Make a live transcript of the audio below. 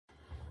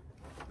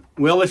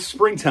Well, it's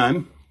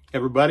springtime,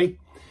 everybody.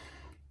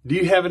 Do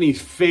you have any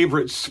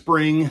favorite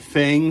spring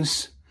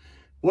things?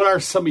 What are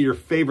some of your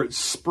favorite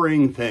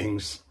spring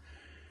things?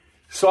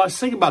 So I was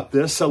thinking about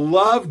this. I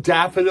love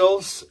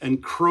daffodils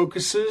and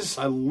crocuses.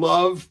 I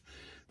love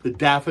the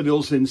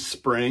daffodils in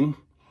spring.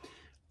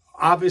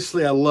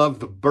 Obviously, I love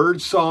the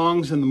bird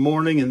songs in the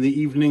morning and the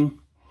evening.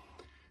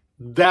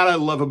 That I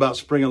love about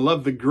spring. I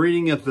love the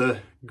greening of the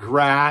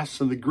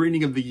grass and the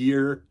greening of the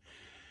year.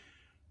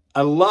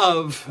 I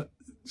love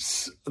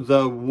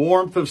the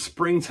warmth of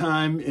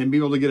springtime and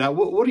being able to get out.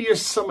 What are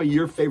some of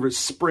your favorite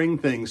spring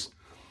things?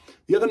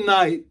 The other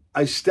night,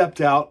 I stepped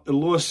out and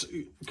Lois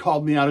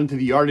called me out into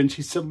the yard and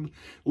she said,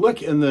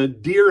 look, and the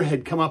deer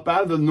had come up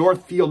out of the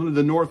north field into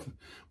the north.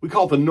 We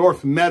call it the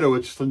north meadow.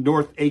 It's the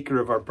north acre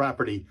of our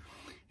property.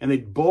 And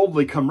they'd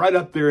boldly come right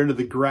up there into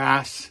the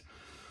grass.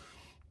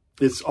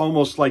 It's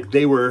almost like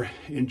they were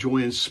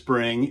enjoying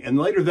spring. And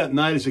later that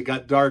night, as it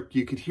got dark,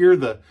 you could hear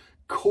the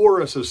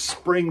chorus of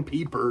spring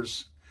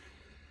peepers.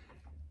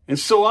 And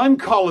so I'm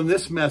calling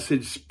this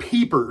message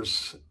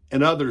Peepers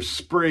and Other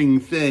Spring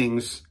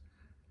Things.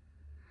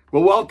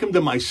 Well, welcome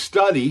to my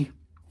study.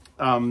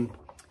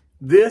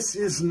 This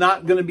is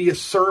not going to be a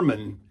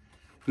sermon.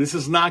 This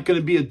is not going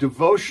to be a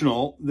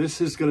devotional. This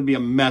is going to be a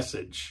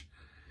message.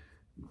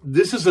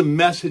 This is a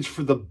message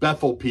for the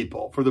Bethel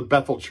people, for the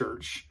Bethel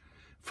church,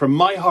 from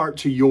my heart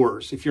to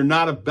yours. If you're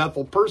not a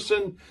Bethel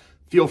person,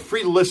 feel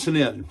free to listen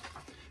in.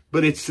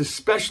 But it's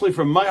especially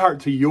from my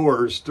heart to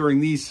yours during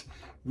these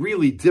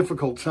really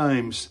difficult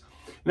times.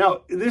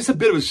 Now, this is a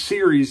bit of a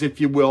series, if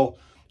you will.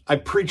 I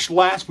preached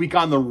last week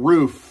on the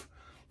roof.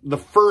 The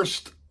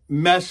first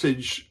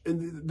message,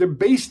 they're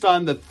based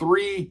on the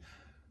three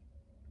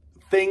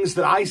things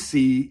that I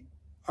see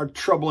are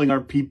troubling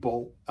our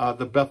people,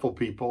 the Bethel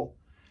people,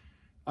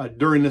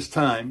 during this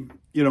time.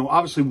 You know,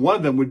 obviously one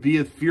of them would be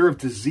a fear of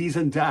disease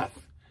and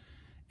death.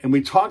 And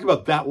we talked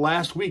about that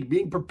last week,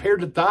 being prepared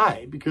to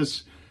die,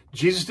 because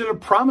Jesus didn't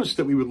promise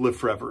that we would live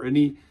forever. And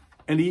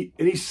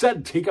he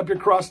said, take up your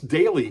cross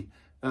daily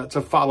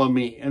to follow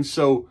me. And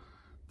so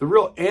the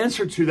real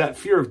answer to that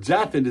fear of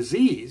death and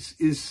disease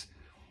is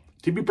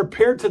to be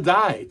prepared to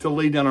die, to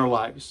lay down our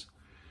lives.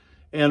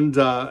 And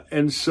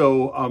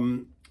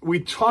so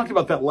we talked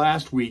about that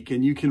last week,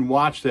 and you can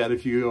watch that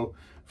if you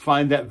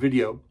find that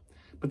video.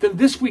 But then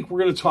this week,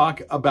 we're going to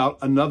talk about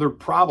another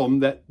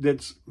problem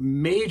that's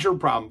major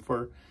problem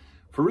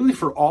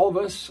for all of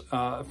us,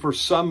 for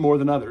some more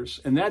than others.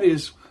 And that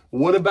is,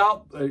 what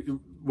about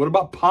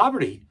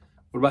poverty?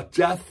 What about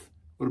death?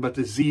 What about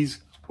disease?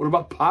 What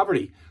about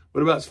poverty?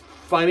 What about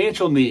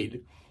financial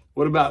need?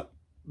 What about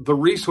the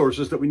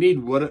resources that we need?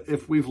 What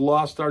if we've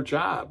lost our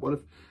job?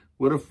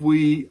 What if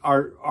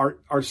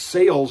our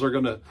sales are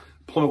going to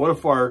plummet? What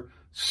if our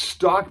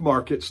stock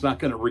market's not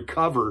going to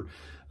recover?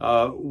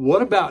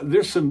 What about,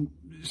 there's some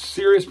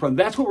serious problems.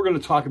 That's what we're going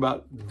to talk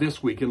about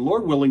this week. And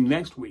Lord willing,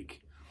 next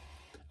week,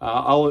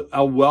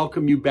 I'll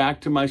welcome you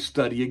back to my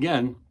study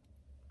again.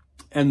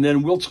 And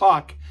then we'll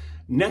talk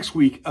next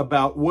week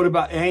about what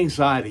about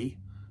anxiety?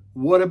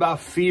 What about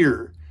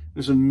fear?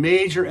 There's a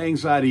major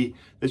anxiety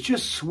that's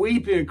just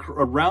sweeping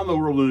around the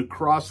world and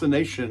across the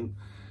nation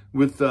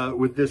with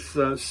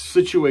this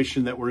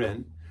situation that we're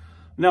in.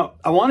 Now,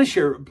 I want to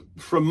share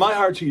from my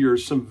heart to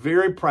yours some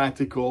very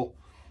practical,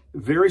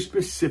 very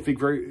specific,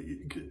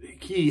 very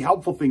key,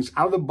 helpful things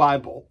out of the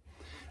Bible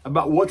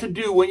about what to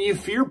do when you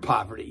fear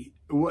poverty,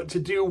 what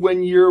to do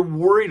when you're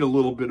worried a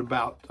little bit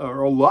about,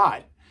 or a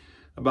lot,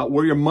 about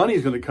where your money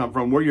is going to come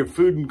from, where your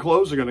food and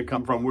clothes are going to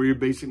come from, where your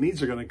basic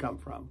needs are going to come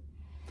from.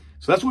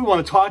 So that's what we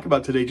want to talk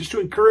about today, just to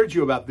encourage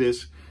you about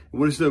this.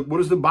 What does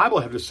the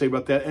Bible have to say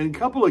about that? And a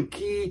couple of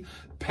key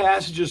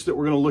passages that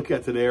we're going to look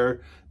at today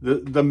are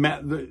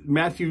the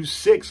Matthew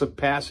 6, a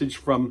passage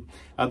from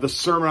the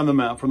Sermon on the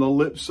Mount, from the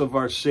lips of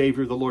our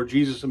Savior, the Lord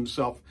Jesus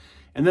himself.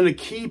 And then a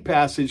key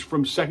passage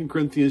from 2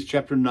 Corinthians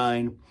chapter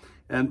 9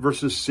 and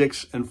verses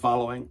 6 and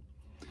following.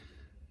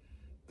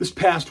 This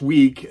past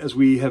week, as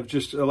we have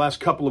just the last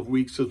couple of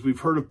weeks, as we've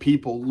heard of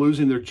people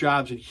losing their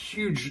jobs in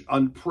huge,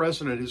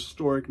 unprecedented,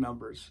 historic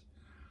numbers,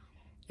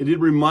 it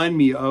did remind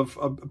me of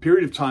a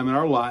period of time in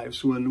our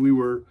lives when we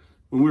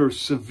were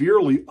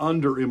severely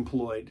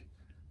underemployed.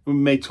 We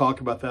may talk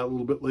about that a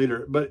little bit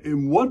later. But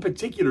in one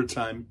particular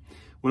time,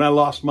 when I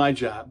lost my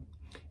job,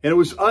 and it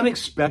was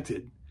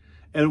unexpected,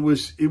 and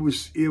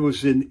it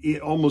was in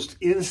almost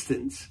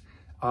instant.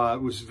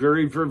 It was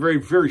very, very, very,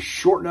 very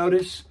short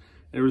notice.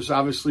 There was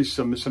obviously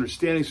some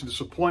misunderstanding, some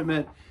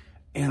disappointment,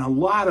 and a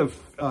lot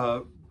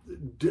of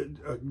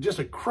just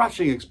a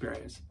crushing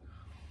experience.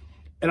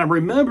 And I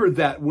remember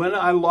that when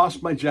I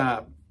lost my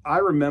job, I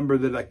remember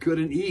that I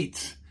couldn't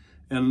eat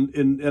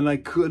and I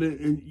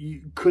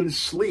couldn't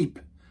sleep.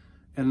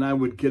 And I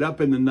would get up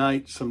in the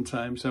night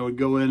sometimes. I would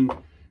go in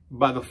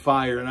by the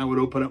fire and I would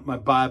open up my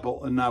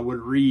Bible and I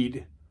would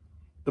read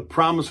the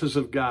promises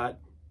of God.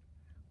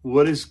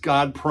 What has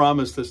God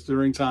promised us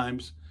during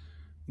times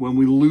when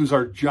we lose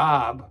our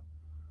job,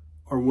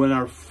 or when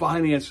our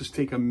finances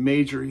take a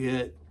major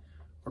hit,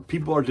 or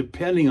people are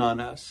depending on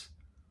us?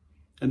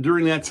 And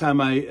during that time,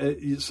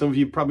 some of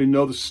you probably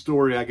know the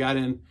story. I got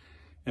in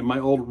my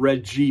old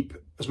red Jeep.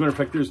 As a matter of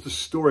fact, there's the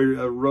story.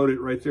 I wrote it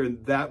right there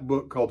in that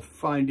book called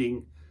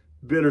Finding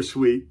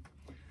Bittersweet.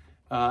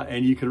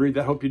 And you can read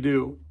that. I hope you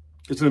do.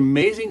 It's an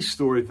amazing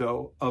story,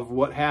 though, of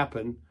what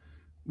happened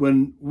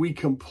when we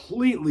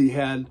completely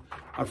had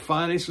our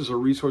finances or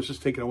resources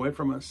taken away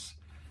from us,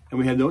 and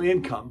we had no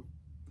income,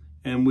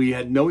 and we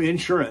had no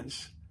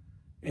insurance.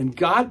 And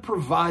God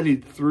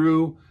provided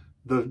through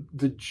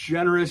the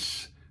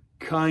generous,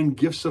 kind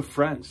gifts of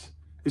friends.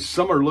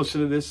 Some are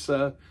listening to this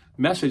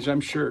message,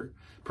 I'm sure.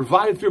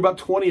 Provided through about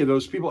 20 of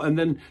those people, and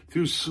then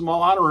through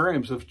small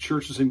honorariums of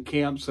churches and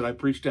camps that I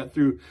preached at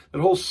through that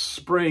whole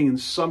spring and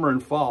summer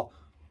and fall.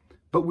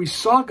 But we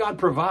saw God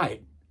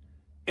provide.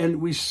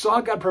 And we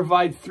saw God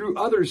provide through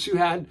others who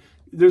had,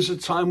 there's a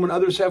time when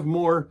others have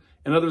more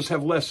and others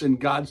have less. And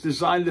God's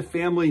designed the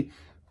family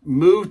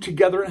move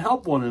together and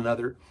help one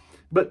another.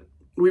 But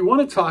we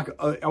want to talk,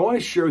 I want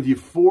to share with you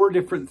 4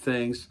 different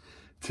things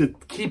to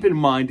keep in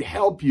mind to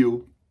help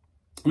you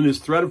when this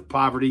threat of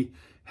poverty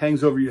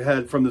hangs over your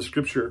head from the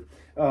scripture.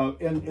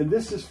 And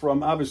this is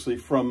obviously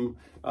from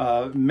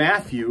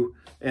Matthew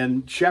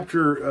and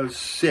chapter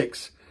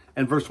 6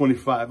 and verse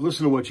 25.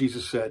 Listen to what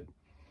Jesus said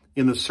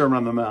in the Sermon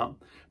on the Mount.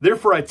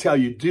 Therefore, I tell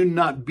you, do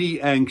not be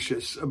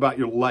anxious about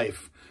your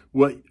life.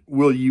 What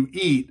will you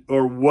eat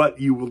or what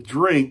you will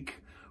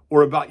drink,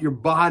 or about your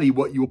body,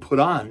 what you will put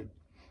on?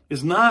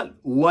 Is not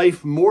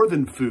life more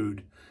than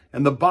food,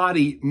 and the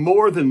body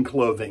more than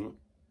clothing?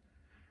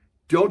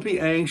 Don't be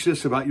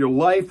anxious about your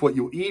life, what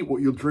you'll eat,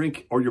 what you'll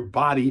drink, or your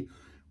body,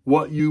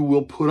 what you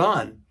will put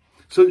on.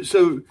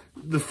 So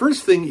the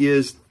first thing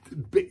is,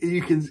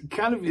 you can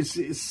kind of,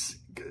 it's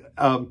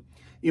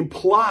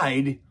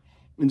implied,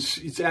 and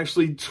it's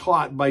actually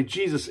taught by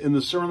Jesus in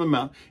the Sermon on the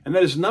Mount. And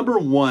that is, number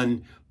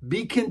 1,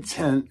 be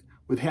content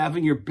with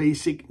having your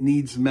basic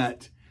needs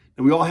met.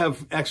 And we all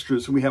have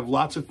extras, and we have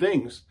lots of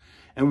things.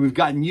 And we've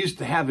gotten used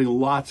to having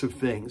lots of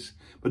things.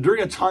 But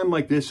during a time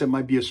like this, it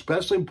might be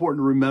especially important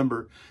to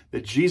remember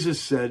that Jesus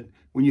said,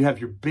 when you have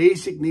your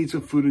basic needs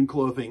of food and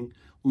clothing,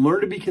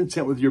 learn to be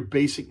content with your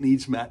basic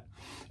needs met.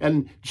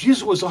 And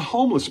Jesus was a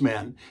homeless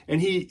man, and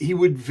he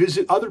would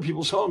visit other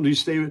people's homes. He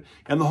stayed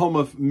in the home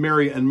of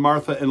Mary and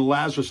Martha and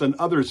Lazarus and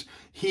others.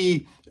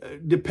 He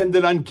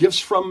depended on gifts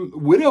from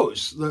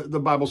widows. The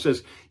Bible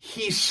says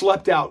he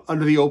slept out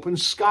under the open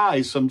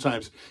sky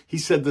sometimes. He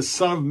said the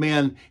Son of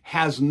Man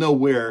has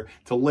nowhere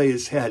to lay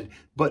his head.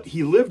 But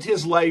he lived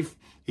his life.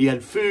 He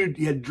had food,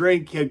 he had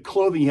drink, he had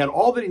clothing, he had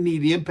all that he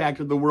needed. He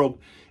impacted the world.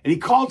 And he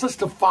calls us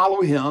to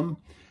follow him.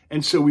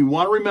 And so we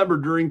want to remember,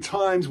 during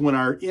times when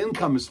our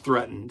income is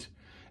threatened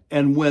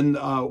and when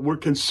we're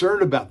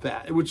concerned about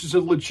that, which is a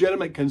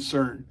legitimate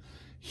concern,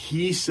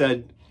 he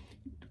said,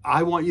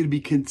 I want you to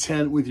be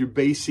content with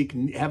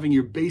having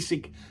your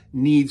basic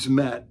needs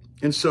met.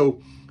 And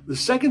so the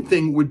second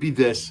thing would be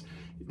this.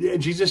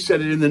 Jesus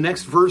said it in the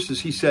next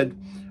verses. He said,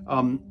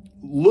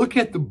 look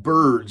at the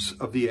birds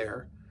of the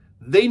air.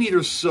 They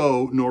neither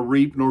sow nor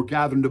reap nor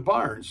gather into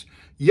barns,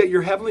 yet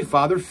your heavenly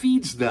Father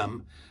feeds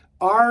them.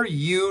 Are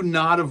you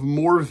not of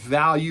more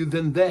value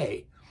than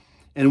they?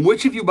 And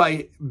which of you,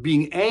 by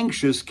being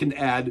anxious, can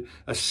add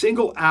a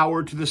single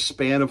hour to the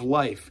span of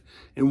life?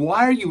 And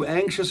why are you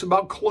anxious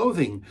about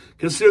clothing?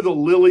 Consider the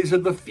lilies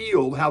of the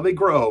field, how they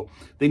grow.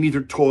 They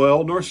neither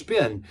toil nor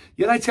spin.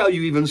 Yet I tell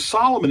you, even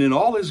Solomon in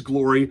all his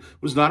glory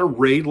was not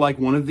arrayed like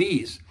one of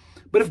these.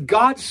 But if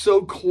God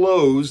so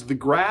clothes the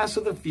grass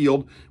of the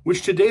field,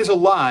 which today is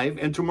alive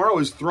and tomorrow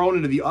is thrown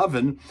into the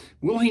oven,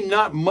 will he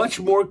not much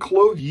more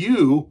clothe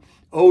you,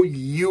 O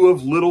you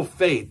of little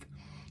faith?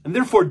 And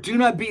therefore do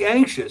not be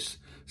anxious,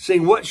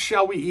 saying, what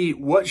shall we eat?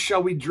 What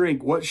shall we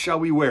drink? What shall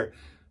we wear?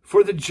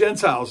 For the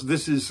Gentiles,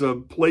 this is a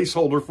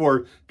placeholder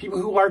for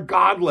people who are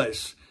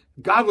godless.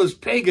 Godless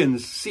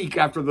pagans seek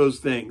after those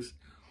things.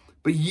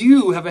 But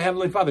you have a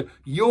heavenly Father.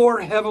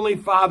 Your heavenly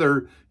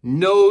Father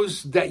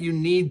knows that you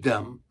need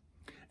them.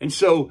 And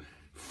so,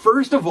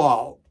 first of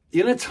all,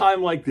 in a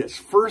time like this,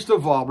 first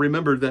of all,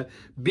 remember that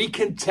be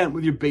content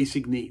with your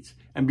basic needs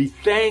and be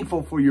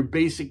thankful for your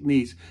basic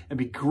needs and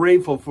be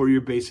grateful for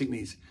your basic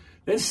needs.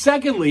 Then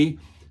secondly,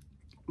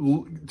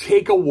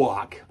 take a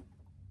walk,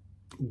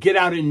 get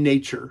out in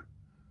nature,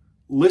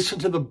 listen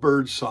to the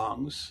bird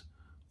songs.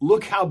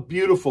 Look how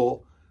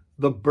beautiful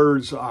the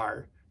birds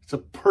are. It's a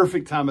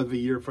perfect time of the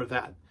year for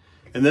that.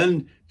 And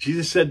then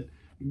Jesus said,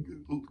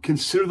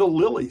 consider the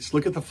lilies,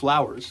 look at the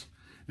flowers.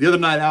 The other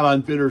night out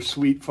on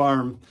Bittersweet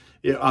Farm,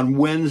 on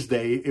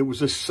Wednesday, it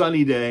was a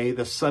sunny day.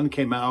 The sun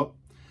came out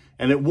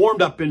and it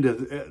warmed up into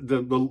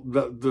the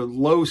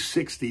low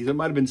 60s. It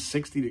might have been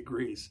 60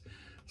 degrees.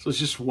 So it's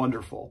just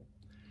wonderful.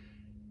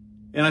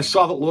 And I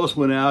saw that Lois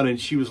went out and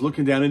she was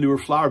looking down into her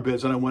flower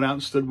beds, and I went out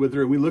and stood with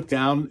her, and we looked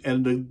down,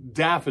 and the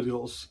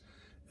daffodils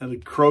and the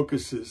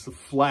crocuses, the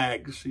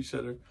flags, she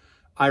said, her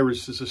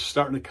irises are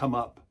starting to come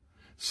up.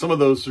 Some of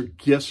those are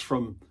gifts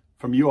from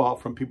you all,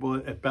 from people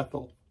at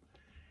Bethel.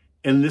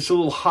 And this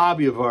little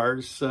hobby of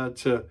ours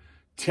to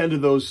tend to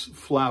those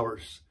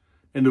flowers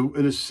and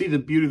to see the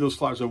beauty of those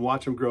flowers and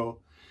watch them grow.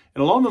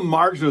 And along the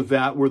margin of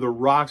that, where the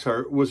rocks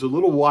are, was a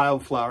little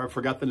wildflower. I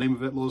forgot the name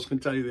of it. Lois can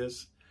tell you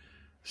this.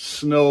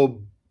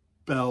 Snow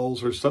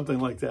bells or something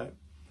like that.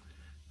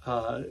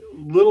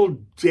 Little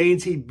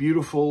dainty,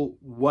 beautiful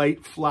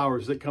white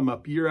flowers that come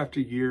up year after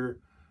year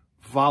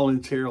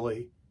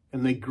voluntarily,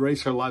 and they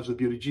grace our lives with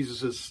beauty. Jesus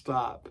says,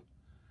 stop.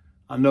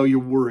 I know you're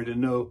worried. I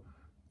know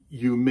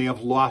you may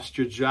have lost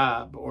your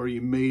job, or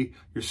your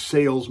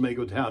sales may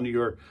go down,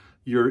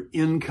 your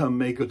income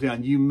may go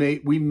down.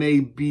 We may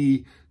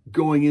be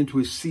going into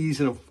a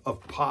season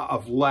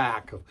of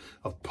lack,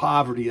 of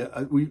poverty.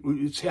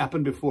 It's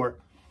happened before.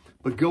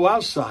 But go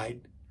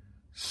outside,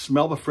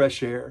 smell the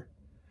fresh air,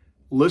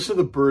 listen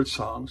to the bird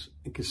songs,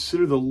 and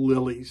consider the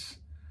lilies.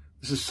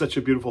 This is such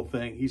a beautiful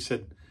thing. He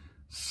said,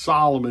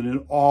 Solomon in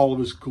all of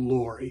his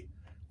glory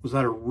was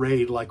not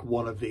arrayed like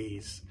one of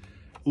these.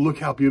 Look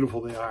how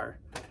beautiful they are.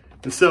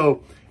 And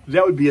so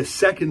that would be a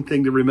second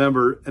thing to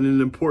remember, and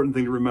an important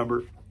thing to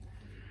remember.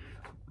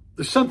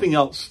 There's something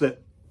else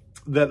that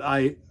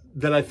I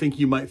think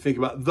you might think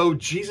about. Though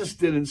Jesus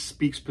didn't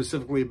speak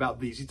specifically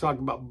about these. He talked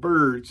about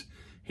birds.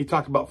 He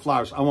talked about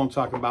flowers. I won't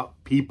talk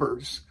about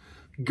peepers.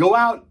 Go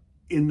out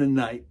in the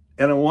night,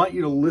 and I want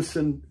you to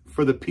listen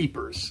for the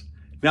peepers.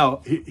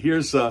 Now,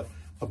 here's a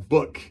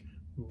book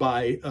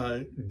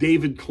by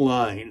David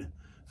Klein,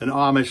 an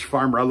Amish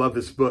farmer. I love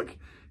this book.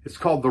 It's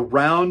called The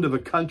Round of a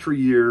Country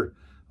Year,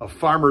 a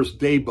Farmer's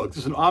Day Book.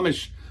 There's an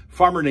Amish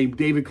farmer named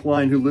David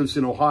Klein who lives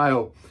in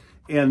Ohio,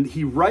 and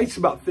he writes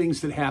about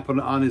things that happen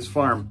on his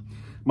farm.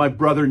 My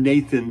brother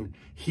Nathan,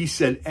 he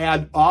said,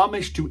 add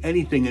Amish to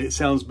anything and it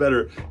sounds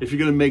better. If you're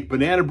going to make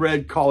banana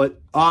bread, call it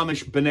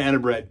Amish banana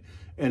bread,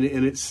 and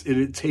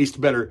it tastes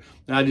better.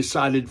 And I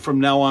decided from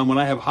now on, when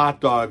I have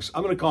hot dogs,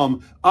 I'm going to call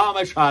them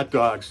Amish hot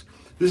dogs.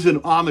 This is an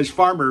Amish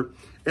farmer,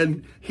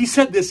 and he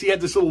said this. He had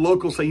this little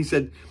local saying. He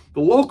said, the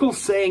local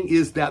saying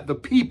is that the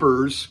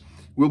peepers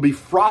will be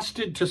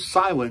frosted to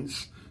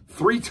silence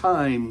 3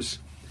 times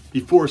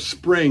before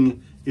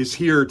spring is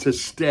here to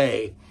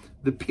stay.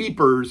 The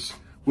peepers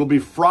will be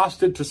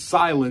frosted to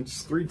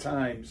silence 3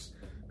 times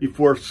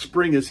before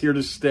spring is here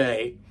to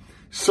stay.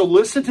 So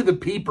listen to the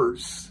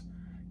peepers,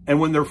 and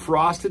when they're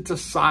frosted to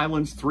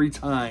silence 3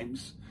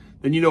 times,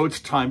 then you know it's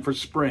time for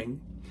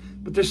spring.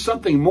 But there's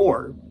something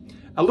more.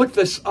 I looked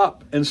this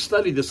up and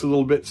studied this a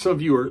little bit. Some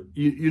of you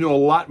you know a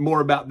lot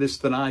more about this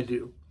than I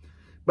do.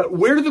 But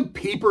where do the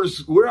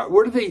peepers,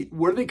 where do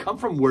they come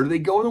from? Where do they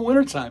go in the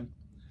wintertime?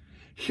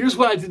 Here's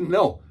what I didn't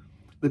know.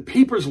 The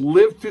peepers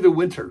live through the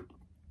winter,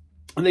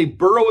 and they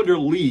burrow under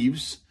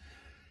leaves.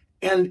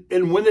 And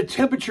when the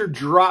temperature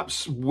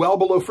drops well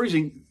below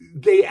freezing,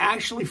 they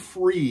actually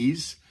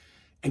freeze.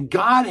 And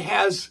God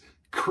has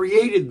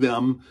created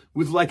them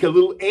with like a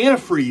little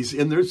antifreeze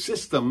in their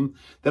system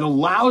that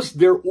allows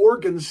their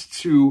organs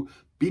to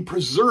be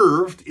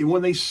preserved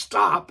when they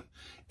stop.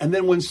 And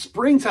then when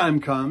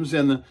springtime comes,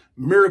 and the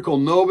miracle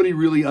nobody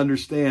really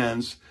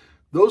understands,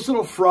 those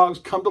little frogs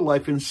come to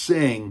life and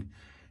sing.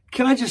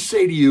 Can I just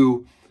say to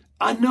you,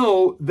 I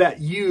know that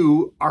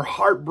you are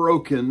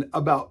heartbroken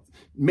about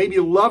maybe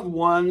loved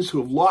ones who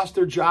have lost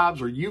their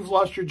jobs, or you've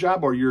lost your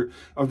job, or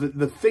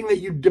the thing that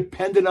you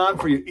depended on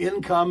for your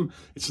income,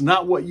 it's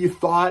not what you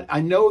thought.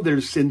 I know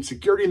there's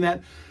insecurity in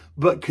that,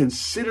 but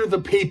consider the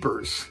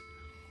peepers.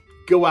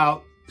 Go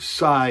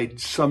outside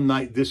some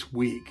night this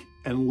week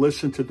and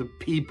listen to the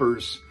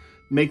peepers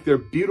make their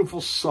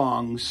beautiful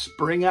songs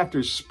spring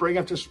after spring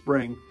after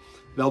spring.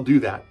 They'll do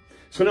that.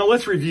 So now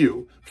let's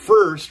review.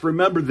 First,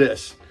 remember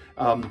this.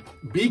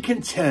 Be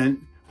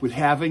content with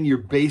having your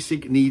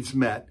basic needs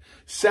met.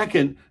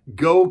 Second,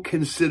 go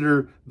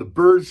consider the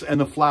birds and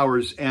the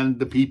flowers and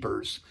the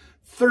peepers.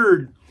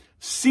 Third,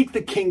 seek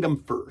the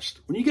kingdom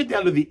first. When you get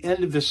down to the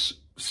end of this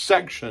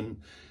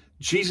section,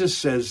 Jesus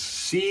says,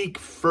 seek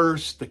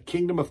first the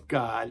kingdom of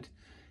God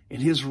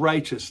and his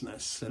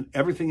righteousness, and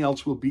everything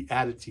else will be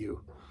added to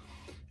you.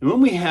 And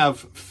when we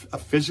have a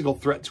physical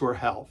threat to our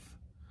health,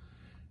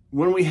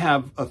 when we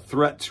have a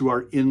threat to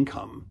our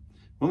income,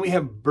 when we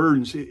have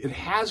burdens, it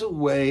has a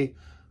way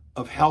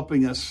of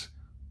helping us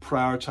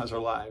prioritize our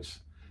lives.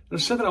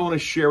 There's something I want to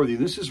share with you.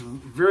 This is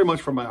very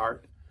much from my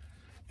heart.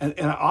 And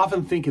I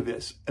often think of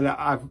this. And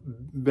I've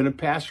been a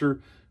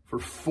pastor for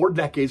 4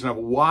 decades, and I've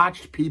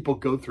watched people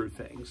go through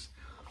things.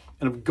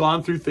 And I've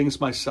gone through things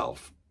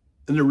myself.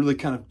 And there are really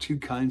kind of 2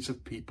 kinds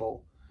of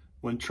people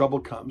when trouble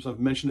comes. I've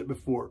mentioned it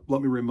before.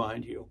 Let me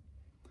remind you.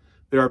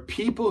 There are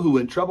people who,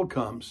 when trouble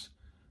comes,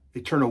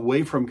 they turn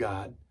away from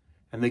God,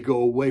 and they go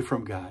away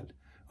from God,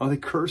 or they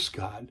curse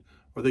God,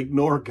 or they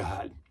ignore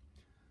God.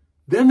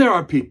 Then there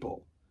are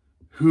people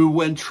who,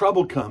 when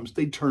trouble comes,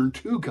 they turn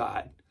to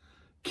God.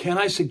 Can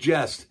I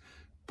suggest,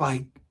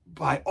 by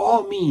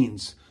all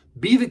means,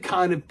 be the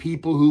kind of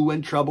people who,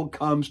 when trouble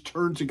comes,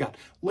 turn to God.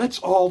 Let's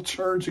all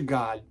turn to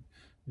God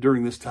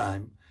during this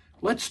time.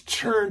 Let's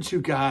turn to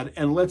God,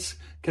 and let's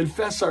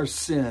confess our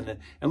sin,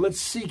 and let's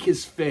seek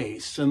his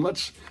face, and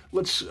let's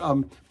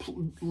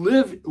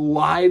live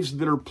lives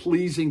that are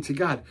pleasing to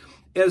God.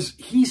 As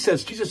he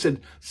says, Jesus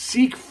said,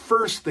 seek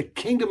first the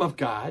kingdom of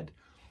God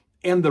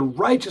and the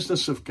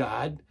righteousness of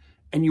God,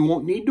 and you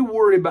won't need to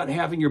worry about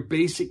having your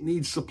basic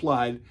needs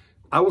supplied.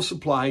 I will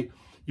supply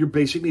your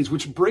basic needs,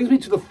 which brings me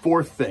to the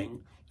fourth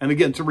thing. And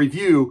again, to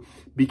review,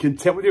 be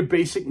content with your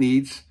basic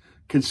needs.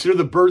 Consider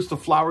the birds, the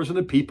flowers, and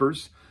the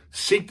peepers.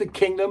 Seek the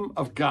kingdom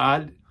of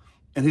God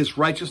and his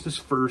righteousness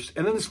first.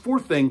 And then this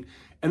fourth thing,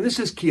 and this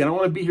is key, and I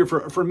want to be here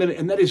for a minute,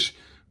 and that is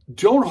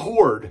don't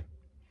hoard,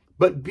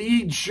 but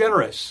be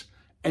generous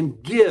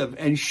and give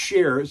and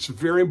share. It's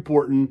very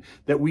important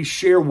that we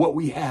share what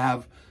we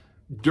have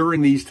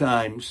during these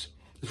times.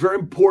 It's very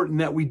important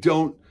that we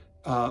don't,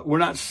 we're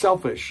not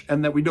selfish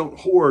and that we don't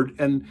hoard.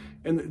 And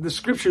the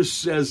scripture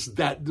says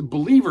that the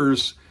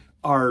believers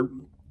are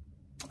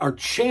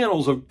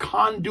channels of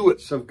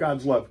conduits of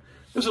God's love.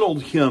 There's an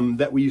old hymn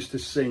that we used to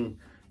sing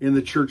in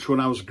the church when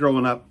I was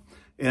growing up,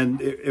 and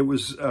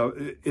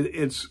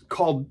it's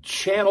called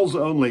Channels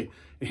Only.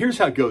 And here's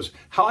how it goes.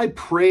 How I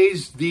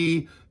praise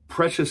thee,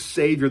 precious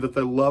Savior, that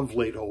thy love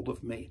laid hold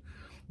of me.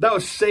 Thou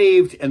hast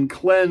saved and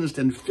cleansed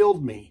and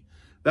filled me,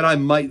 that I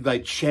might thy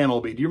channel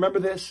be. Do you remember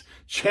this?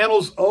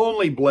 Channels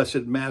only,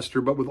 blessed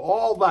Master, but with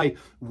all thy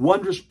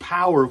wondrous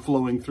power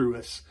flowing through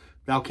us,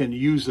 thou can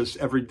use us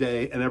every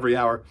day and every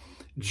hour.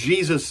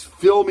 Jesus,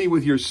 fill me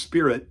with your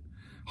spirit,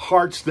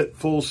 hearts that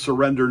full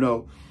surrender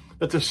know,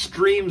 that the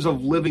streams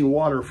of living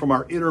water from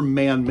our inner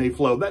man may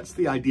flow. That's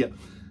the idea.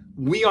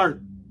 We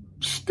aren't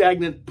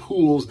stagnant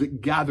pools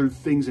that gather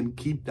things and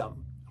keep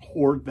them,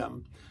 hoard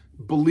them.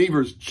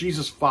 Believers,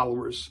 Jesus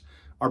followers,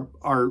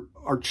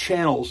 are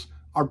channels,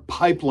 our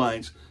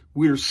pipelines.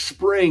 We're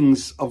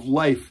springs of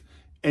life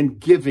and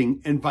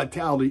giving and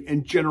vitality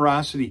and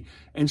generosity.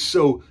 And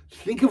so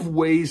think of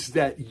ways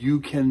that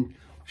you can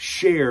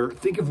share.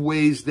 Think of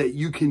ways that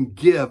you can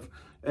give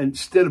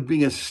instead of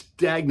being a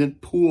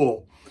stagnant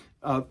pool.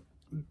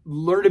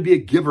 Learn to be a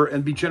giver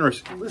and be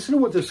generous. Listen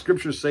to what the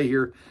scriptures say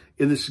here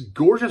in this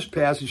gorgeous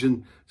passage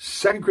in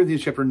 2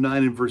 Corinthians chapter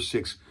 9 and verse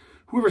 6.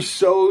 Whoever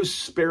sows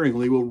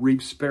sparingly will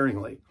reap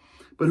sparingly,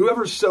 but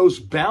whoever sows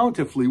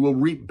bountifully will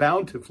reap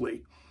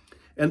bountifully.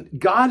 And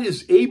God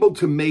is able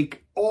to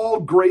make all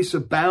grace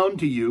abound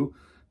to you,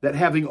 that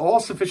having all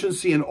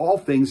sufficiency in all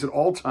things at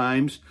all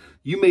times,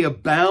 you may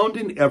abound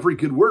in every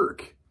good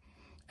work.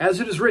 As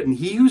it is written,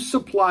 he who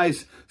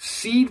supplies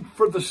seed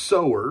for the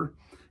sower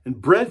and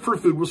bread for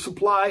food will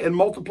supply and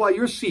multiply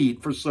your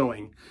seed for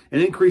sowing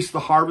and increase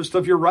the harvest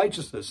of your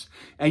righteousness.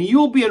 And you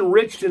will be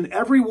enriched in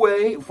every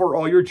way for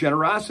all your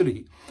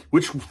generosity,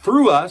 which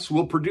through us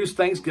will produce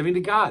thanksgiving to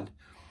God.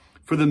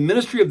 For the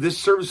ministry of this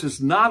service is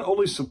not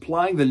only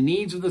supplying the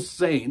needs of the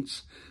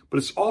saints, but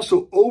it's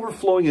also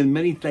overflowing in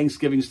many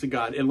thanksgivings to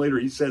God. And later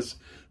he says,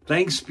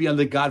 thanks be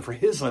unto God for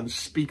his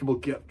unspeakable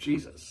gift,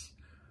 Jesus.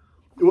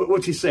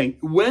 What's he saying?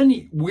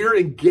 When we're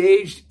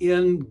engaged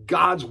in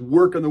God's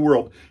work in the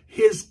world,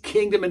 his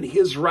kingdom and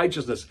his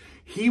righteousness,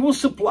 he will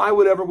supply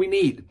whatever we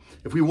need.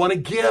 If we want to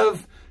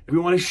give, if we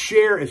want to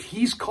share, if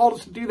he's called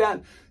us to do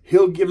that,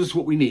 he'll give us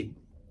what we need.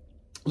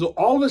 So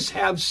all of us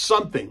have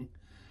something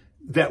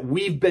that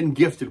we've been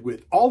gifted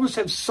with. All of us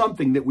have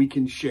something that we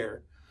can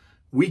share.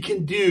 We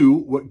can do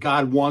what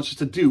God wants us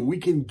to do. We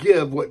can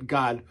give what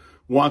God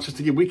wants us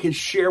to give. We can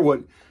share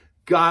what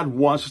God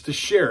wants us to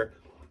share.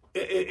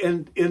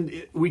 And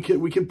we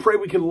can pray,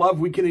 we can love,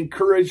 we can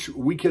encourage,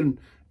 we can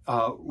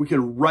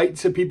write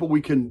to people, we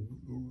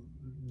can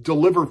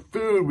deliver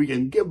food, we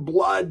can give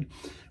blood,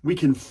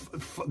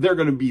 there are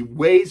going to be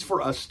ways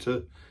for us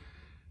to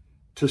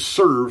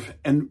serve.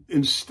 And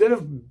instead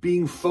of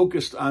being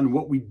focused on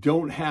what we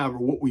don't have or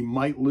what we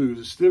might lose,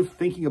 instead of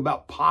thinking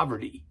about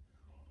poverty,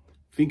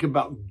 think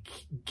about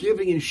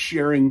giving and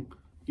sharing,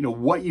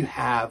 what you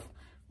have,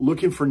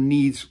 looking for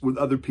needs with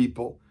other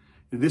people.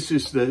 This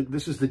is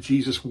the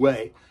Jesus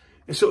way.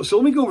 And so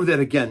let me go over that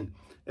again.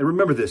 And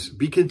remember this,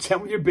 be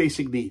content with your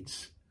basic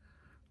needs.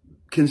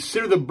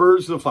 Consider the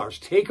birds and the flowers.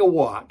 Take a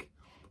walk.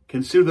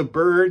 Consider the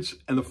birds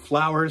and the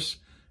flowers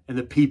and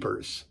the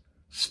peepers.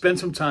 Spend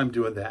some time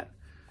doing that.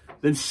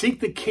 Then seek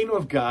the kingdom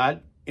of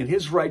God and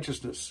his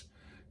righteousness.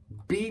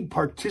 Be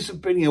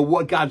participating in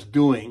what God's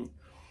doing.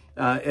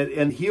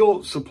 And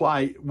he'll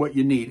supply what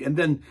you need. And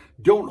then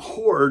don't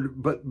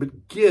hoard,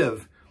 but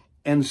give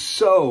and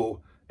sow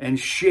and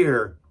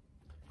share.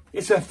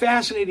 It's a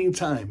fascinating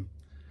time.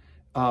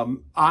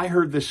 I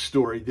heard this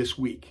story this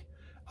week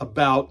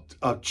about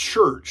a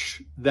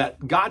church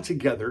that got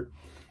together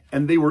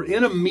and they were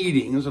in a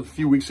meeting. It was a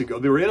few weeks ago.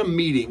 They were in a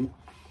meeting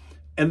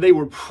and they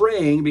were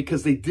praying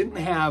because they didn't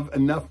have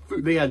enough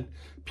food. They had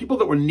people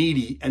that were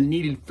needy and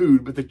needed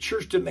food, but the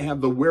church didn't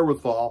have the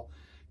wherewithal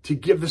to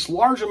give this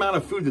large amount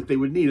of food that they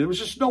would need. There was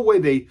just no way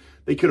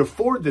they could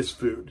afford this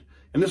food.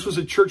 And this was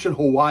a church in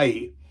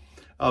Hawaii.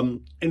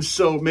 And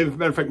so, matter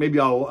of fact, maybe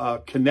I'll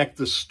connect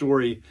the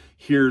story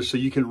here so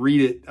you can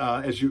read it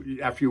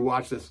after you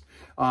watch this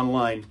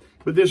online.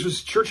 But there's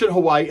this church in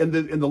Hawaii, and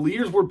the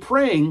leaders were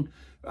praying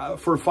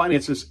for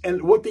finances.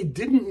 And what they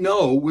didn't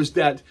know was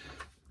that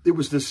it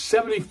was the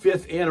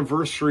 75th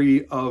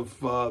anniversary of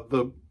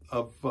it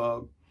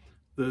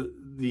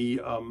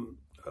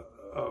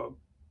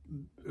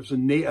was a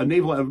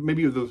naval,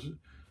 maybe the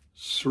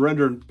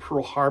surrender in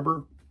Pearl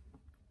Harbor.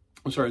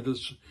 I'm sorry,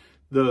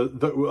 the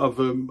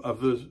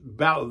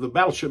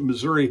battleship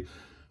Missouri,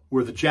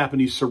 where the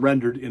Japanese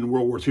surrendered in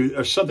World War II,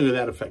 or something to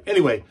that effect.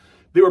 Anyway,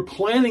 they were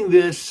planning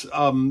this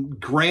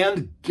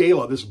grand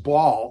gala, this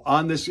ball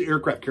on this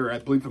aircraft carrier, I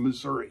believe from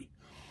Missouri.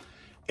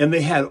 And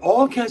they had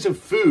all kinds of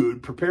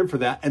food prepared for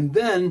that. And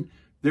then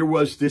there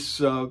was this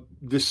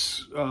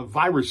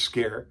virus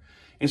scare.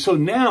 And so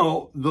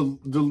now the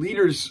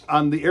leaders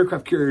on the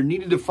aircraft carrier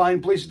needed to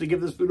find places to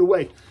give this food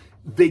away.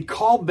 They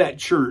called that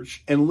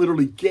church and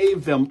literally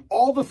gave them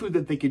all the food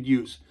that they could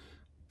use.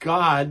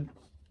 God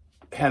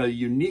had a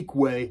unique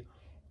way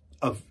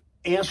of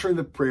answering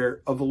the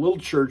prayer of the little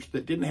church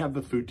that didn't have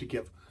the food to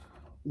give.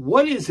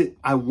 What is it,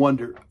 I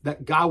wonder,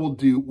 that God will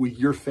do with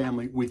your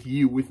family, with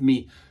you, with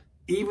me,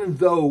 even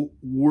though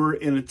we're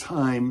in a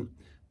time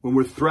when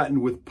we're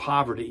threatened with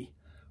poverty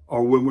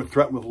or when we're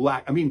threatened with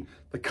lack? I mean,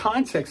 the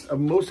context of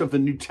most of the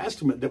New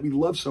Testament that we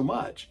love so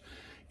much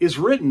is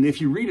written,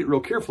 if you read it real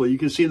carefully, you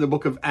can see in the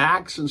book of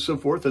Acts and so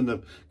forth, and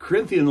the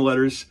Corinthian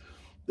letters,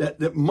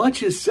 that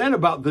much is said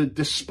about the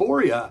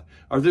dysphoria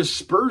or the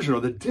dispersion or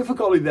the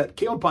difficulty that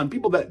came upon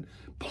people that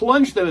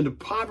plunged them into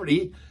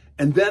poverty,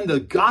 and then the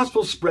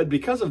gospel spread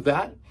because of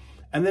that,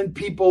 and then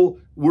people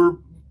were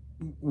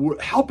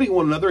helping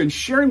one another and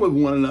sharing with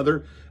one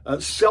another,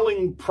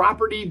 selling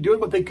property, doing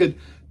what they could.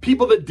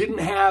 People that didn't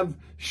have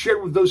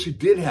shared with those who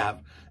did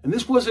have. And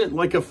this wasn't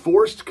like a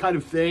forced kind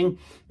of thing.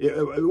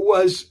 It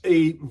was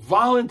a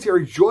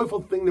voluntary,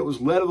 joyful thing that was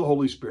led of the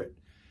Holy Spirit.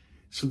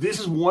 So this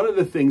is one of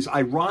the things,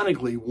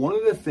 ironically, one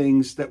of the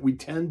things that we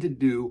tend to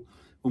do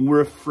when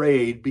we're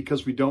afraid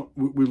because we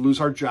lose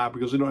our job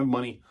because we don't have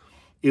money,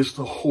 is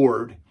to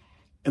hoard.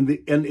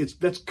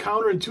 That's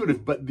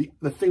counterintuitive, but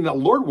the thing that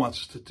Lord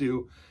wants us to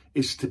do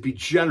is to be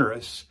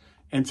generous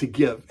and to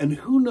give. And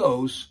who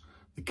knows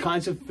the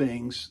kinds of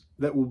things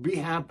that will be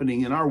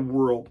happening in our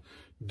world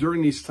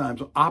during these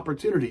times of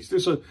opportunities.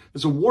 There's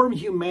a warm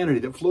humanity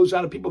that flows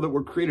out of people that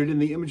were created in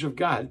the image of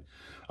God.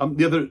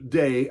 The other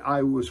day,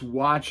 I was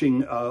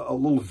watching a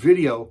little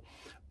video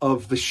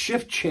of the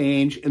shift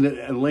change in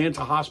the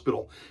Atlanta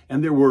hospital,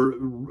 and there were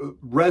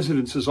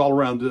residences all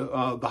around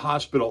the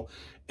hospital.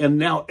 And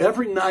now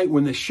every night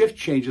when the shift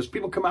changes,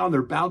 people come out on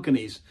their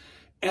balconies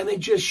and they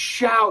just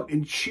shout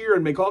and cheer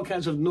and make all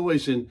kinds of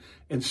noise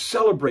and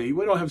celebrate.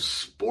 We don't have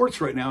sports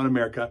right now in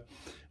America.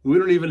 We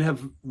don't even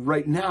have,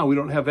 right now, we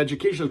don't have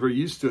education as we're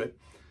used to it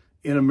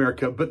in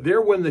America. But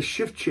there, when the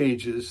shift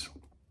changes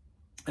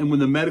and when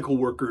the medical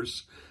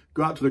workers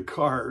go out to the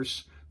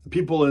cars, the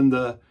people in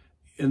the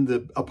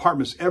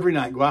apartments every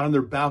night go out on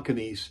their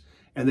balconies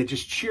and they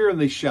just cheer and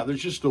they shout.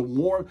 There's just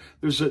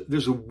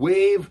there's a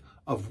wave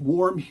of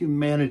warm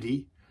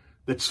humanity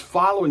that's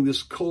following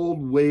this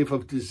cold wave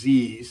of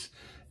disease.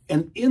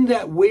 And in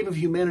that wave of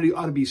humanity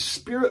ought to be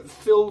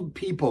spirit-filled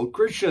people,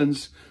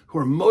 Christians who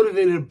are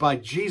motivated by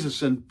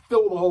Jesus and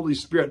filled with the Holy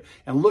Spirit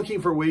and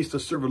looking for ways to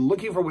serve and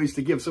looking for ways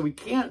to give. So we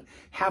can't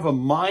have a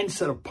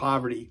mindset of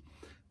poverty,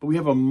 but we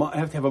have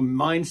to have a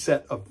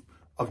mindset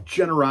of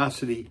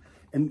generosity.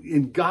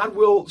 And God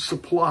will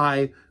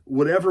supply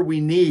whatever we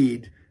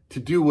need to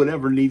do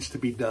whatever needs to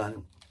be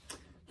done.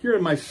 Here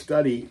in my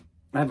study,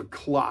 I have a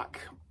clock.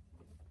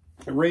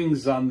 It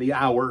rings on the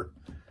hour.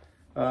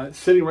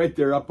 Sitting right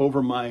there up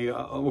over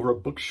over a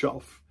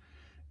bookshelf,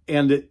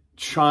 and it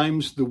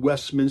chimes the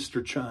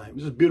Westminster chimes.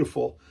 It's a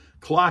beautiful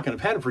clock, and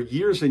I've had it for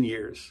years and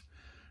years.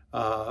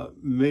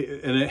 And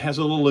it has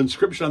a little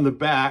inscription on the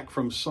back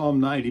from Psalm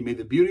 90. May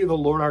the beauty of the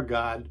Lord our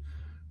God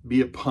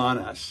be upon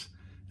us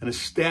and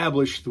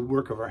establish the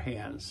work of our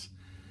hands.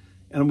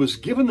 And I was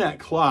given that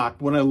clock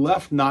when I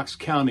left Knox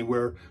County,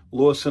 where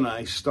Lois and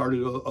I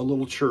started a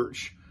little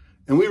church.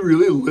 And we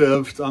really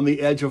lived on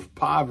the edge of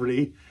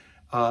poverty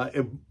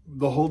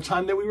the whole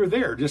time that we were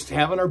there, just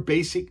having our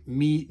basic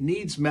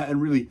needs met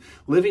and really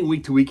living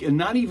week to week. And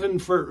not even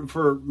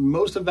for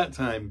most of that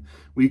time,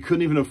 we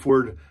couldn't even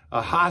afford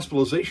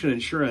hospitalization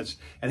insurance,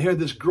 and had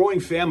this growing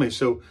family.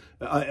 So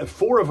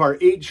 4 of our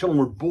 8 children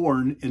were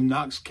born in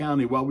Knox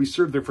County while we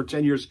served there for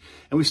 10 years.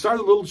 And we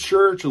started a little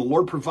church, and the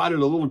Lord provided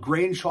a little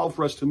Grange hall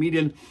for us to meet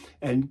in,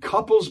 and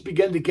couples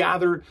began to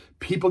gather.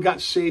 People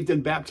got saved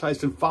and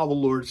baptized and followed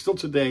the Lord. Still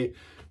today,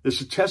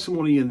 there's a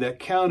testimony in that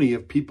county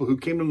of people who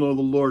came to know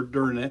the Lord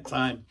during that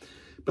time.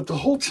 But the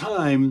whole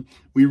time,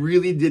 we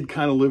really did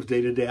kind of live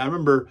day to day. I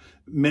remember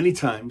many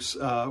times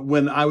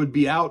when I would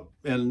be out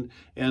and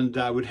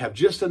I would have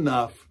just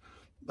enough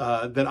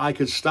that I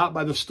could stop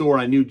by the store.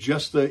 I knew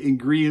just the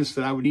ingredients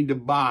that I would need to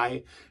buy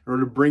in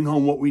order to bring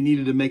home what we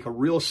needed to make a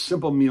real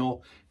simple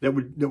meal that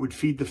would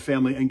feed the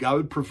family. And God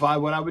would provide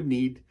what I would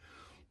need.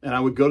 And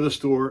I would go to the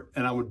store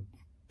and I would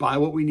buy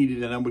what we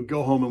needed, and I would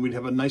go home and we'd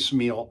have a nice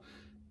meal.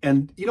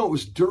 And, it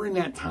was during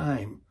that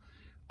time,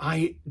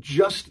 I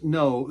just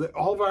know that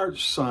all of our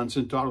sons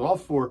and daughters, all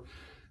 4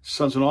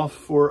 sons and all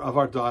 4 of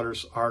our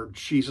daughters are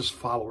Jesus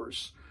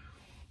followers.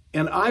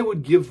 And I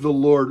would give the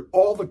Lord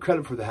all the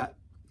credit for that.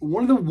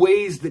 One of the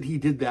ways that he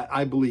did that,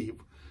 I believe,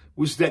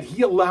 was that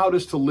he allowed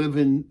us to live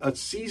in a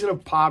season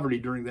of poverty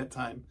during that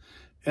time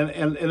and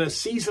a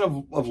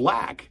season of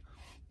lack.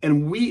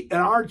 And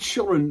our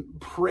children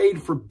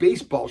prayed for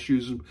baseball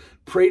shoes and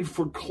prayed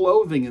for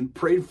clothing and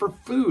prayed for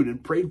food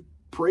and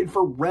prayed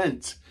for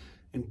rent.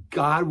 And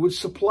God would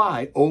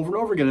supply over and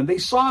over again. And they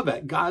saw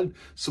that. God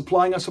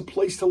supplying us a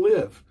place to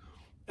live.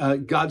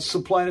 God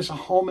supplying us a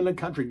home in the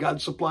country. God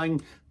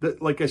supplying,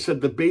 like I said,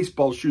 the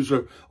baseball shoes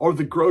or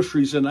the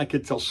groceries. And I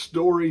could tell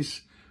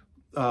stories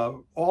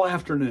all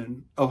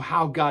afternoon of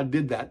how God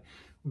did that.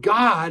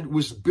 God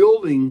was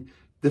building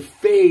the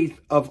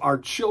faith of our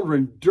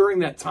children during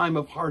that time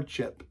of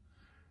hardship.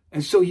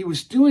 And so he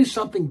was doing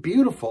something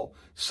beautiful.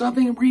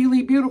 Something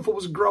really beautiful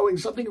was growing.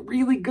 Something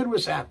really good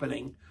was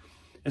happening.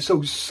 And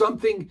so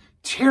something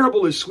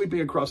terrible is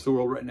sweeping across the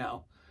world right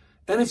now.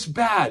 And it's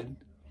bad.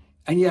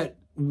 And yet,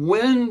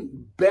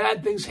 when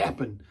bad things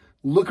happen,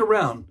 look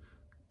around.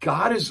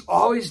 God is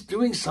always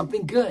doing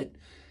something good.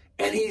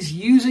 And he's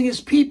using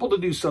his people to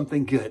do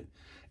something good.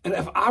 And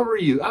if I were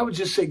you, I would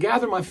just say,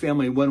 gather my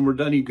family when we're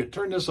done. You could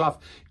turn this off,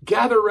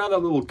 gather around that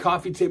little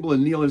coffee table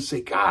and kneel and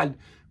say, God,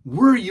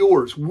 we're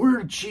yours.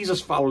 We're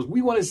Jesus followers.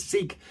 We want to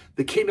seek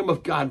the kingdom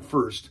of God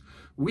first.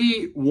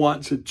 We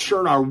want to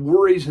turn our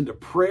worries into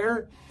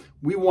prayer.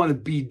 We want to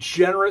be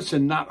generous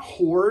and not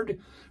hoard.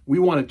 We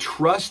want to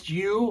trust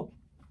you.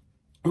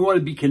 We want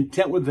to be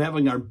content with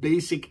having our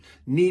basic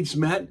needs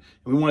met. And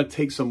we want to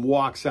take some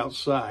walks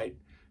outside.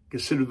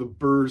 Consider the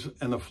birds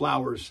and the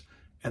flowers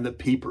and the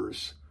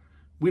peepers.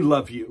 We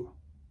love you,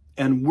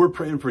 and we're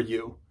praying for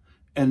you.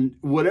 And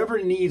whatever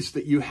needs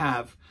that you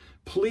have,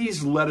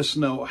 please let us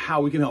know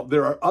how we can help.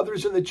 There are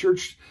others in the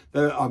church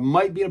that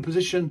might be in a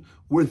position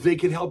where they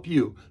can help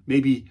you.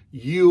 Maybe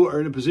you are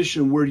in a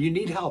position where you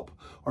need help,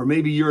 or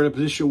maybe you're in a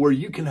position where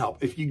you can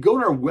help. If you go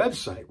to our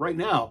website right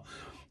now,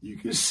 you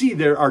can see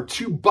there are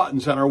 2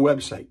 buttons on our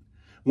website.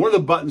 One of the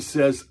buttons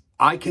says,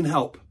 I can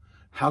help.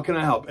 How can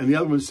I help? And the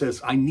other one says,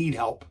 I need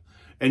help.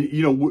 And,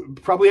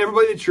 probably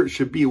everybody in the church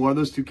should be in one of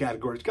those 2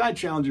 categories. God, I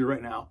challenge you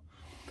right now.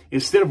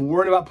 Instead of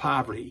worrying about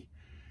poverty,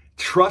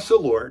 trust the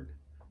Lord.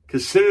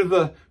 Consider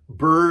the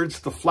birds,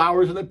 the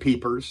flowers, and the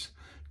peepers.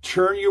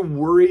 Turn your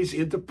worries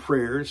into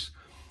prayers.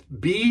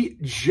 Be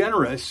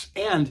generous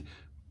and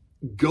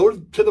go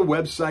to the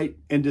website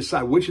and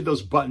decide which of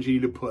those buttons you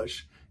need to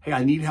push. Hey,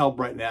 I need help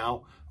right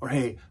now. Or,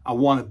 hey, I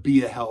want to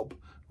be a help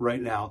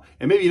right now.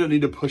 And maybe you don't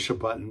need to push a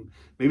button.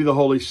 Maybe the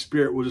Holy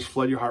Spirit will just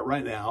flood your heart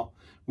right now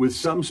with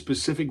some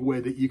specific way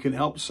that you can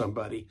help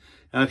somebody.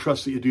 And I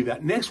trust that you do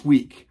that. Next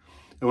week,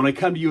 and when I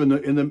come to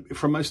you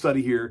from my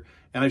study here,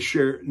 and I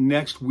share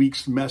next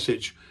week's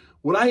message,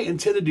 what I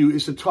intend to do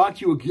is to talk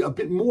to you a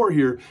bit more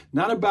here,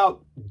 not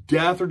about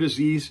death or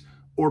disease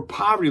or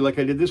poverty like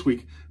I did this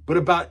week, but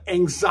about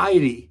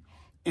anxiety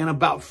and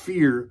about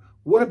fear.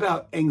 What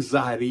about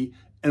anxiety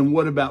and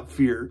what about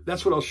fear?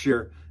 That's what I'll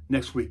share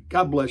next week.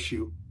 God bless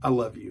you. I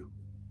love you.